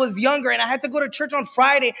when I was younger, and I had to go to church on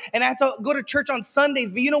Friday, and I had to go to church on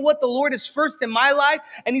Sundays. But you know what? The Lord is first in my life,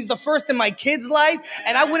 and he's the first in my kids' life,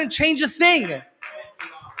 and I wouldn't change a thing.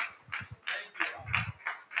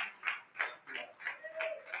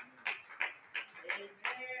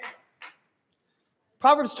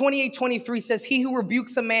 Proverbs 28:23 says, he who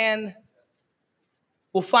rebukes a man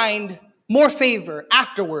will find more favor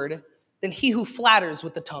afterward than he who flatters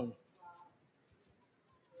with the tongue.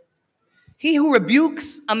 He who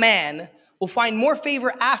rebukes a man will find more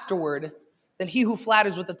favor afterward than he who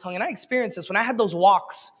flatters with the tongue. And I experienced this when I had those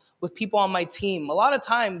walks with people on my team. A lot of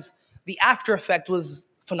times, the after effect was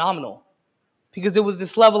phenomenal, because it was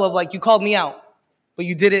this level of like, you called me out, but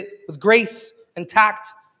you did it with grace and tact.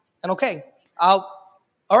 And okay, all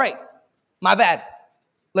right, my bad.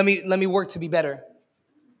 Let me work to be better.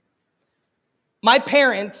 My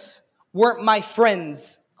parents weren't my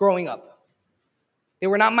friends growing up. They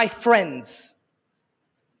were not my friends.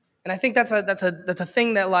 And I think that's a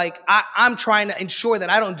thing that like I'm trying to ensure that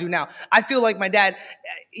I don't do now. I feel like my dad,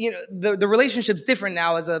 the relationship's different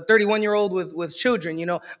now as a 31-year-old with children,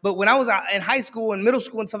 But when I was in high school and middle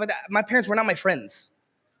school and stuff like that, my parents were not my friends.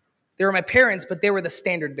 They were my parents, but they were the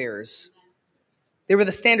standard bearers. They were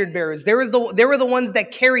the standard bearers. They were the ones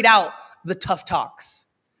that carried out the tough talks.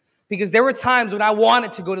 Because there were times when I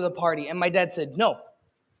wanted to go to the party and my dad said, no,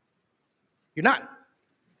 you're not.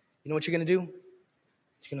 You know what you're going to do?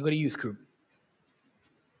 You're going to go to youth group.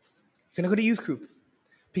 You're going to go to youth group.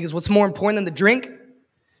 Because what's more important than the drink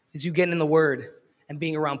is you getting in the word and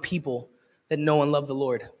being around people that know and love the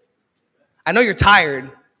Lord. I know you're tired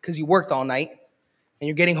because you worked all night and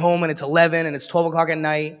you're getting home and it's 11 and it's 12 o'clock at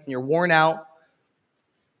night and you're worn out.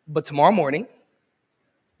 But tomorrow morning,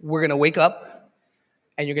 we're going to wake up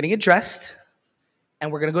and you're going to get dressed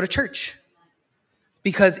and we're going to go to church.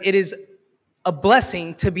 Because it is a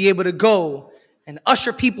blessing to be able to go and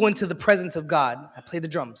usher people into the presence of God. I play the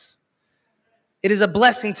drums. It is a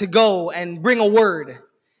blessing to go and bring a word.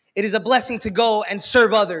 It is a blessing to go and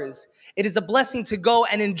serve others. It is a blessing to go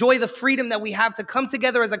and enjoy the freedom that we have to come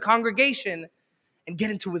together as a congregation and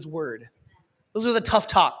get into his word. Those are the tough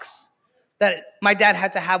talks that my dad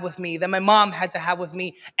had to have with me, that my mom had to have with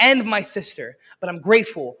me and my sister. But I'm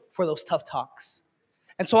grateful for those tough talks.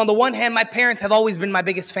 And so on the one hand, my parents have always been my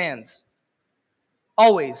biggest fans.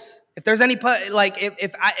 Always. If there's any, like,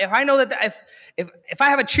 if I know that if I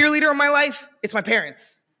have a cheerleader in my life, it's my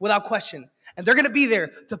parents, without question. And they're going to be there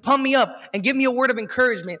to pump me up and give me a word of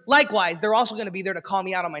encouragement. Likewise, they're also going to be there to call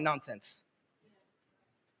me out on my nonsense.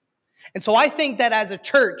 And so I think that as a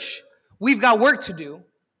church, we've got work to do.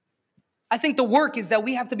 I think the work is that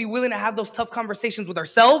we have to be willing to have those tough conversations with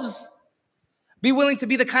ourselves, be willing to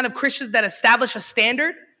be the kind of Christians that establish a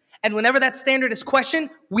standard, and whenever that standard is questioned,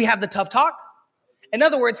 we have the tough talk. In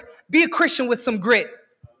other words, be a Christian with some grit.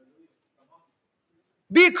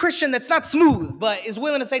 Be a Christian that's not smooth, but is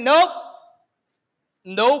willing to say, nope,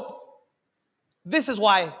 this is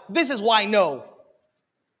why no.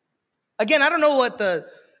 Again, I don't know what the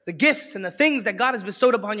gifts and the things that God has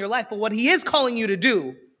bestowed upon your life, but what he is calling you to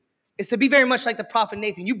do is to be very much like the prophet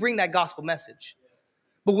Nathan. You bring that gospel message.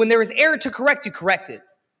 But when there is error to correct, you correct it.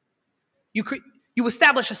 You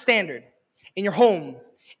establish a standard in your home,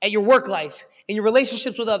 at your work life, in your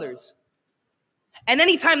relationships with others. And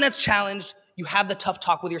anytime that's challenged, you have the tough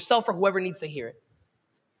talk with yourself or whoever needs to hear it.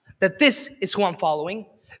 That this is who I'm following.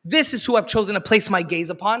 This is who I've chosen to place my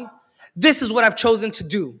gaze upon. This is what I've chosen to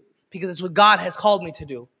do because it's what God has called me to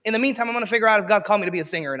do. In the meantime, I'm going to figure out if God's called me to be a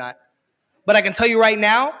singer or not. But I can tell you right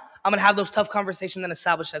now, I'm going to have those tough conversations and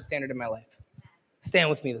establish that standard in my life. Stand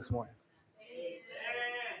with me this morning.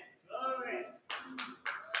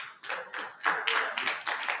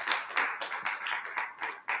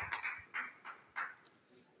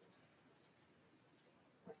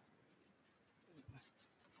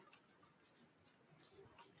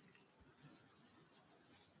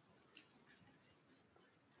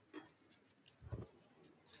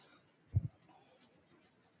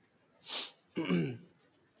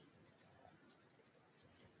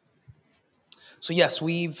 So yes,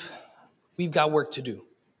 we've got work to do.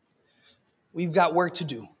 We've got work to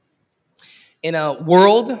do. In a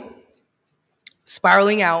world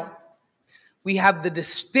spiraling out, we have the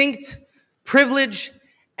distinct privilege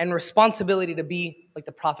and responsibility to be like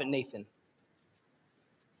the prophet Nathan.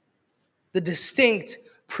 The distinct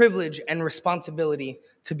privilege and responsibility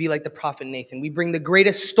to be like the prophet Nathan. We bring the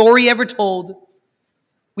greatest story ever told.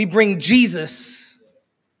 We bring Jesus.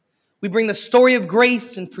 We bring the story of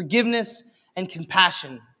grace and forgiveness and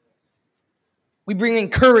compassion. We bring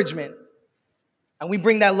encouragement. And we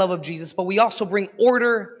bring that love of Jesus, but we also bring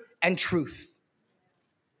order and truth.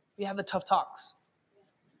 We have the tough talks.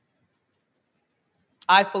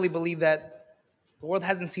 I fully believe that the world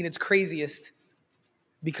hasn't seen its craziest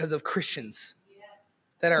because of Christians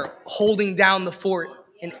that are holding down the fort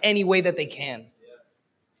in any way that they can,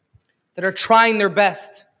 that are trying their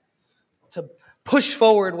best to push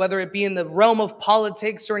forward, whether it be in the realm of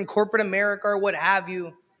politics or in corporate America or what have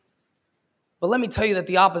you. But let me tell you that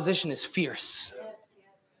the opposition is fierce.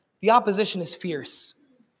 The opposition is fierce.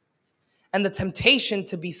 And the temptation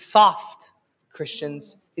to be soft,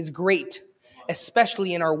 Christians, is great,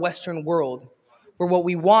 especially in our Western world, where what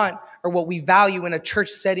we want or what we value in a church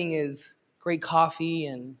setting is great coffee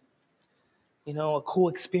and, a cool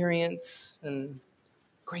experience and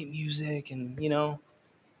great music and,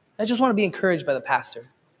 I just want to be encouraged by the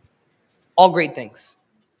pastor. All great things.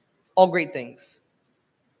 All great things.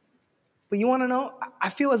 But you want to know? I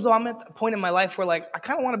feel as though I'm at a point in my life where, I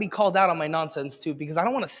kind of want to be called out on my nonsense, too, because I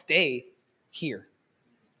don't want to stay here.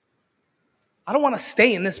 I don't want to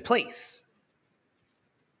stay in this place.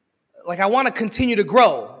 I want to continue to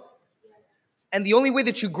grow. And the only way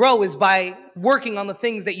that you grow is by working on the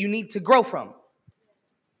things that you need to grow from.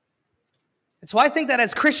 And so I think that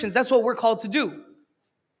as Christians, that's what we're called to do.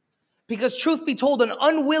 Because truth be told, an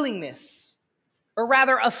unwillingness, or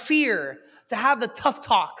rather a fear to have the tough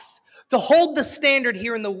talks, to hold the standard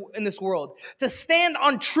here in this world, to stand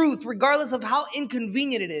on truth regardless of how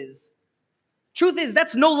inconvenient it is. Truth is,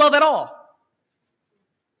 that's no love at all.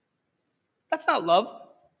 That's not love.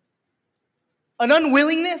 An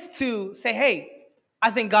unwillingness to say, hey,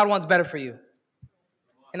 I think God wants better for you.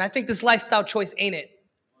 And I think this lifestyle choice ain't it.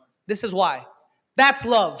 This is why. That's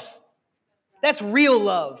love. That's real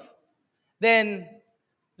love. Then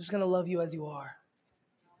I'm just going to love you as you are.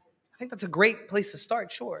 I think that's a great place to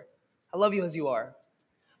start, sure. I love you as you are.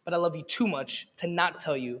 But I love you too much to not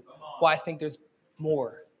tell you why I think there's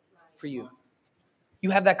more for you. You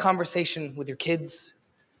have that conversation with your kids.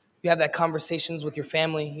 You have that conversations with your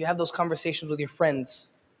family. You have those conversations with your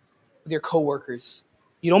friends, with your coworkers.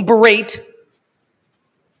 You don't berate,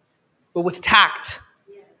 but with tact,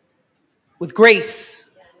 with grace,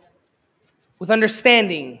 with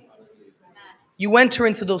understanding. You enter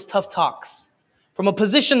into those tough talks from a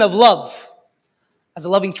position of love, as a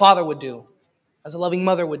loving father would do, as a loving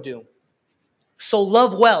mother would do. So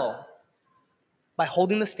love well by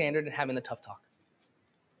holding the standard and having the tough talk.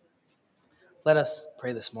 Let us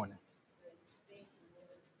pray this morning.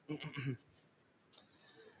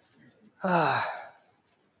 God,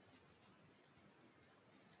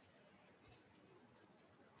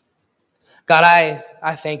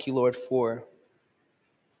 I thank you, Lord, for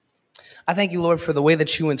the way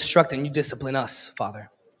that you instruct and you discipline us,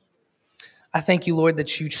 Father. I thank you, Lord,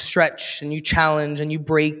 that you stretch and you challenge and you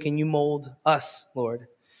break and you mold us, Lord.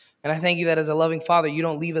 And I thank you that as a loving Father, you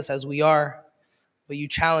don't leave us as we are, but you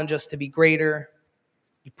challenge us to be greater.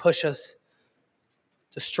 You push us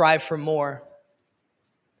to strive for more,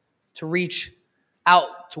 to reach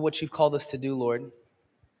out to what you've called us to do, Lord.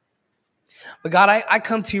 But God, I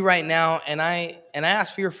come to you right now and I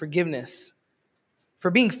ask for your forgiveness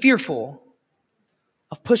for being fearful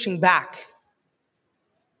of pushing back,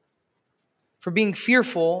 for being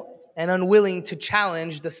fearful and unwilling to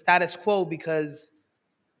challenge the status quo because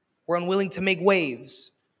we're unwilling to make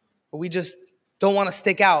waves, or we just don't want to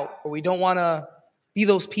stick out, or we don't want to be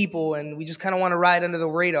those people and we just kind of want to ride under the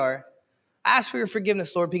radar. I ask for your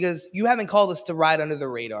forgiveness, Lord, because you haven't called us to ride under the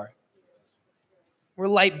radar. We're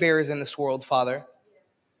light bearers in this world, Father.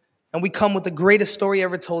 And we come with the greatest story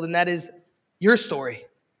ever told, and that is your story.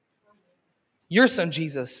 Your son,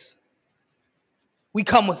 Jesus. We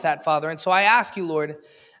come with that, Father. And so I ask you, Lord,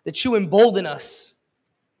 that you embolden us,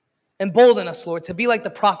 Lord, to be like the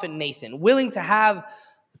prophet Nathan, willing to have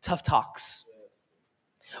tough talks,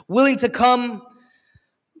 willing to come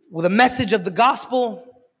with a message of the gospel,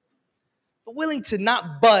 but willing to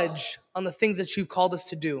not budge on the things that you've called us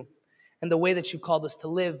to do and the way that you've called us to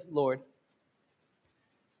live, Lord.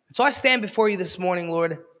 And so I stand before you this morning,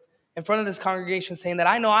 Lord, in front of this congregation, saying that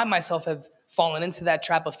I know I myself have fallen into that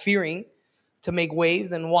trap of fearing to make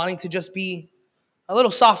waves and wanting to just be a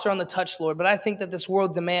little softer on the touch, Lord. But I think that this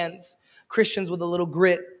world demands Christians with a little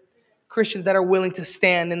grit, Christians that are willing to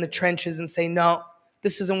stand in the trenches and say, no,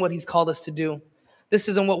 this isn't what he's called us to do. This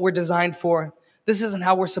isn't what we're designed for. This isn't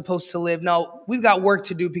how we're supposed to live. No, we've got work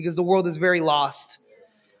to do because the world is very lost.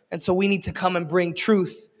 And so we need to come and bring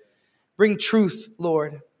truth,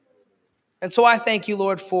 Lord. And so I thank you,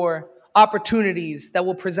 Lord, for opportunities that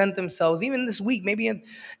will present themselves, even this week, maybe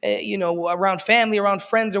around family, around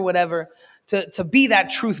friends or whatever, to be that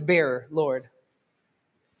truth bearer, Lord.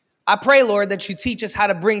 I pray, Lord, that you teach us how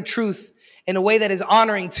to bring truth in a way that is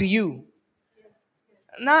honoring to you.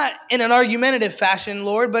 Not in an argumentative fashion,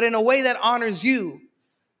 Lord, but in a way that honors you,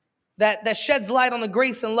 that sheds light on the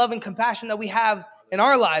grace and love and compassion that we have in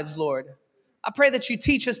our lives, Lord. I pray that you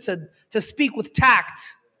teach us to speak with tact,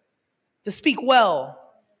 to speak well.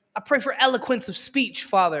 I pray for eloquence of speech,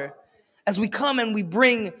 Father, as we come and we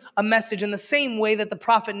bring a message in the same way that the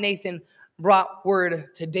prophet Nathan brought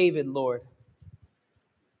word to David, Lord.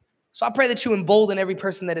 So I pray that you embolden every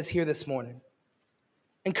person that is here this morning.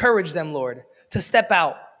 Encourage them, Lord, to step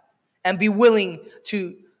out and be willing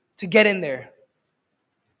to get in there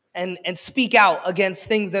and speak out against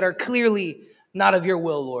things that are clearly not of your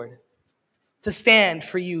will, Lord. To stand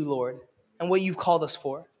for you, Lord, and what you've called us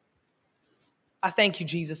for. I thank you,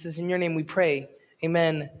 Jesus. It's in your name we pray.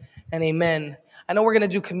 Amen and amen. I know we're going to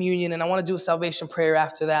do communion, and I want to do a salvation prayer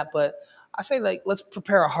after that, but I say, let's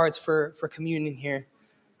prepare our hearts for communion here.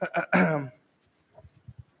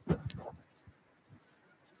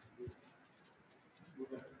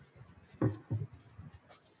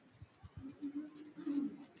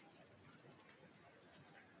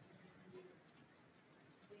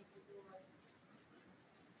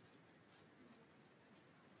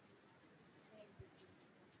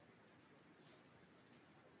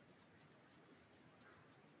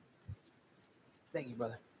 Thank you,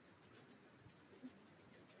 brother.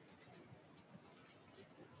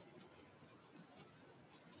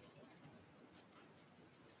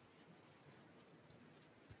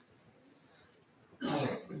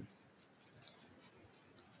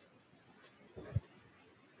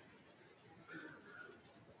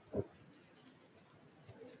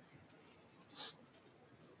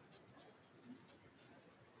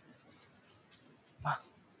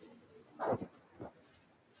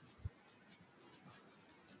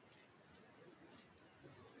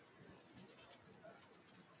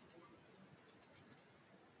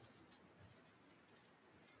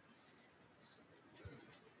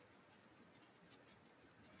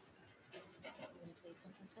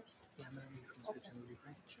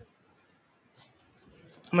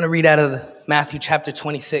 I'm going to read out of Matthew chapter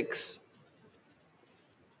 26.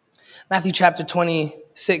 Matthew chapter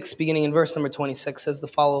 26, beginning in verse number 26, says the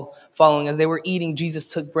following. As they were eating, Jesus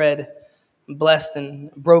took bread, blessed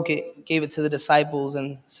and broke it, gave it to the disciples,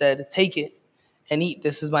 and said, "Take it and eat.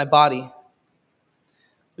 This is my body."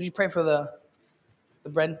 Would you pray for the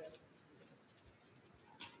bread?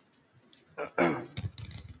 Here.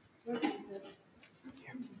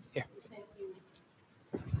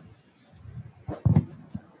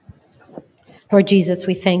 Lord Jesus,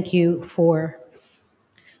 we thank you for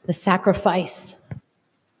the sacrifice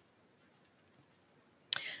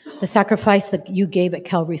that you gave at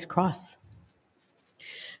Calvary's cross.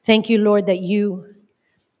 Thank you, Lord, that you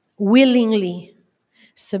willingly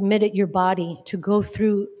submitted your body to go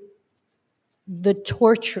through the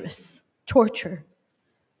torture.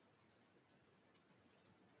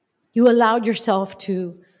 You allowed yourself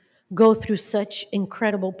to go through such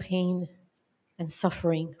incredible pain and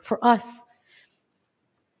suffering for us.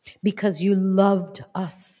 because you loved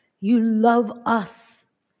us. You love us,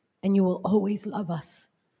 and you will always love us.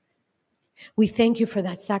 We thank you for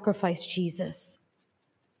that sacrifice, Jesus.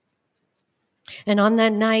 And on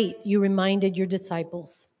that night, you reminded your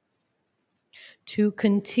disciples to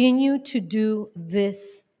continue to do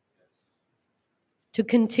this, to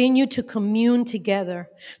continue to commune together,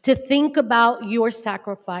 to think about your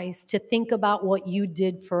sacrifice, to think about what you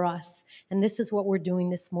did for us. And this is what we're doing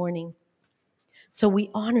this morning. So we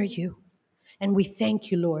honor you and we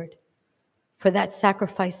thank you, Lord, for that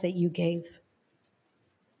sacrifice that you gave.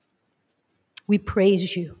 We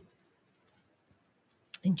praise you.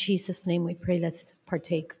 In Jesus' name we pray. Let's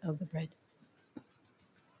partake of the bread.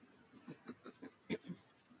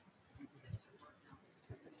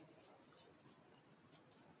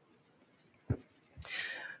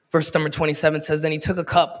 Verse number 27 says, then he took a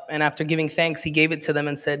cup, and after giving thanks, he gave it to them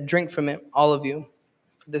and said, drink from it, all of you.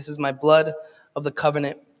 For this is my blood of the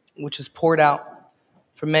covenant, which is poured out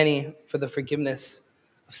for many for the forgiveness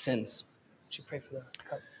of sins. Would you pray for the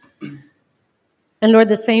cup? And Lord,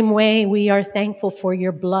 the same way we are thankful for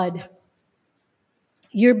your blood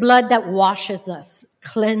that washes us,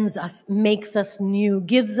 cleanses us, makes us new,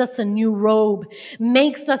 gives us a new robe,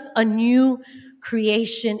 makes us a new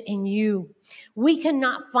creation in you. We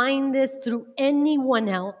cannot find this through anyone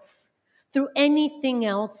else, through anything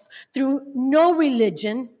else, through no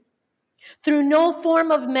religion, through no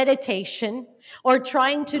form of meditation or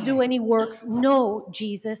trying to do any works. No,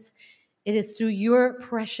 Jesus, it is through your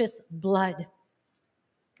precious blood.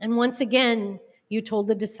 And once again, you told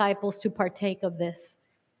the disciples to partake of this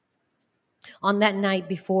on that night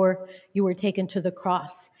before you were taken to the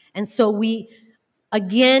cross. And so we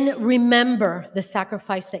again remember the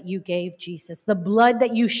sacrifice that you gave, Jesus, the blood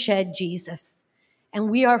that you shed, Jesus. And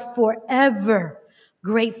we are forever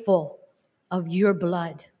grateful of your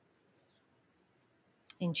blood.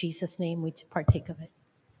 In Jesus' name, we partake of it.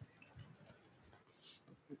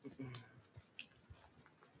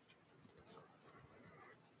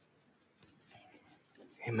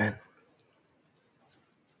 Amen.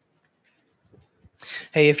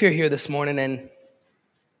 Hey, if you're here this morning and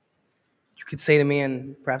you could say to me,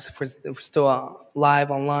 and perhaps if we're still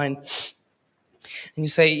live online, and you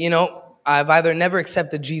say, you know, I've either never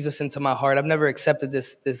accepted Jesus into my heart, I've never accepted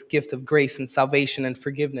this gift of grace and salvation and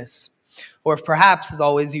forgiveness, or if perhaps, as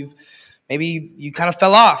always, maybe you kind of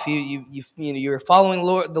fell off. You were following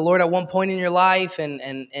the Lord at one point in your life,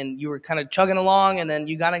 and you were kind of chugging along, and then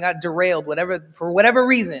you kind of got derailed, for whatever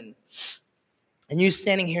reason. And you're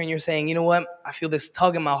standing here and you're saying, you know what? I feel this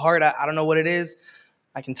tug in my heart. I don't know what it is.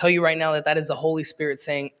 I can tell you right now that is the Holy Spirit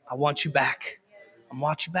saying, I want you back. I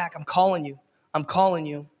want you back. I'm calling you. I'm calling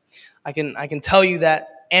you. I can tell you that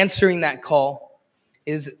answering that call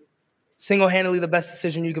is single-handedly the best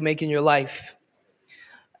decision you can make in your life.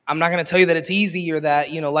 I'm not going to tell you that it's easy or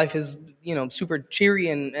that, life is, super cheery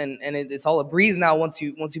and it's all a breeze now once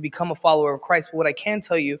you become a follower of Christ. But what I can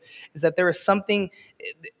tell you is that there is something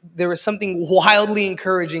wildly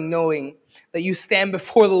encouraging knowing that you stand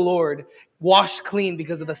before the Lord washed clean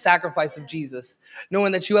because of the sacrifice of Jesus,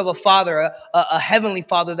 knowing that you have a Father, a heavenly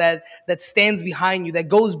Father that stands behind you, that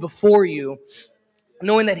goes before you,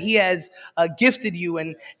 knowing that he has gifted you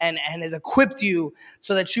and has equipped you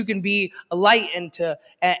so that you can be a light and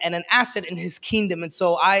an asset in his kingdom. And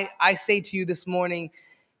so I say to you this morning,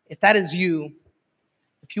 if that is you,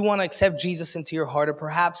 if you want to accept Jesus into your heart, or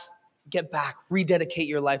perhaps get back, rededicate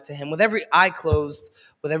your life to him, with every eye closed,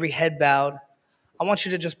 with every head bowed, I want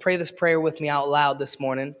you to just pray this prayer with me out loud this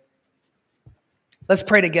morning. Let's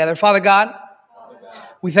pray together. Father God,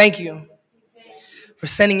 we thank you for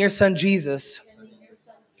sending your son Jesus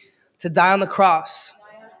to die on the cross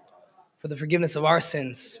for the forgiveness of our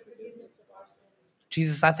sins.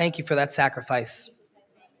 Jesus, I thank you for that sacrifice.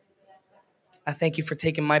 I thank you for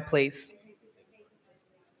taking my place.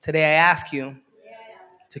 Today I ask you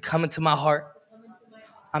to come into my heart.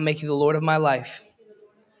 I make you the Lord of my life,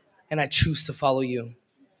 and I choose to follow you.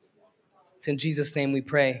 It's in Jesus' name we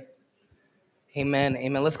pray. Amen.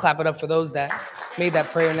 Amen. Let's clap it up for those that made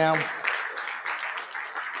that prayer now.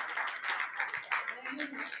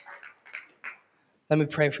 Let me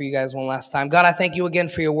pray for you guys one last time. God, I thank you again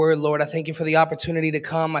for your word, Lord. I thank you for the opportunity to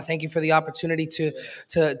come. I thank you for the opportunity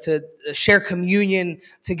to share communion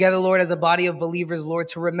together, Lord, as a body of believers, Lord,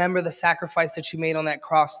 to remember the sacrifice that you made on that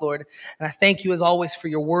cross, Lord. And I thank you as always for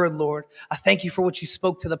your word, Lord. I thank you for what you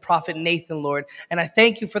spoke to the prophet Nathan, Lord. And I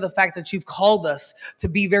thank you for the fact that you've called us to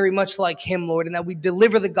be very much like him, Lord, and that we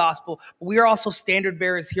deliver the gospel. But we are also standard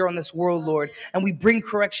bearers here on this world, Lord. And we bring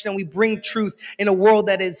correction and we bring truth in a world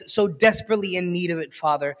that is so desperately in need of it,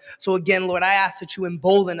 Father. So again, Lord, I ask that you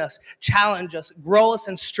embolden us, challenge us, grow us,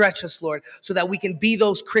 and stretch us, Lord, so that we can be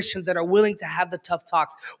those Christians that are willing to have the tough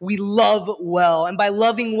talks. We love well. And by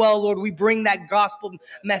loving well, Lord, we bring that gospel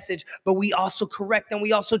message, but we also correct and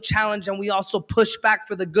we also challenge and we also push back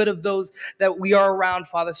for the good of those that we are around,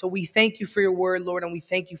 Father. So we thank you for your word, Lord, and we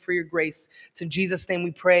thank you for your grace. It's in Jesus' name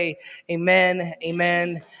we pray. Amen,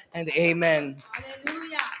 amen, and amen.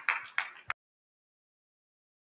 Hallelujah.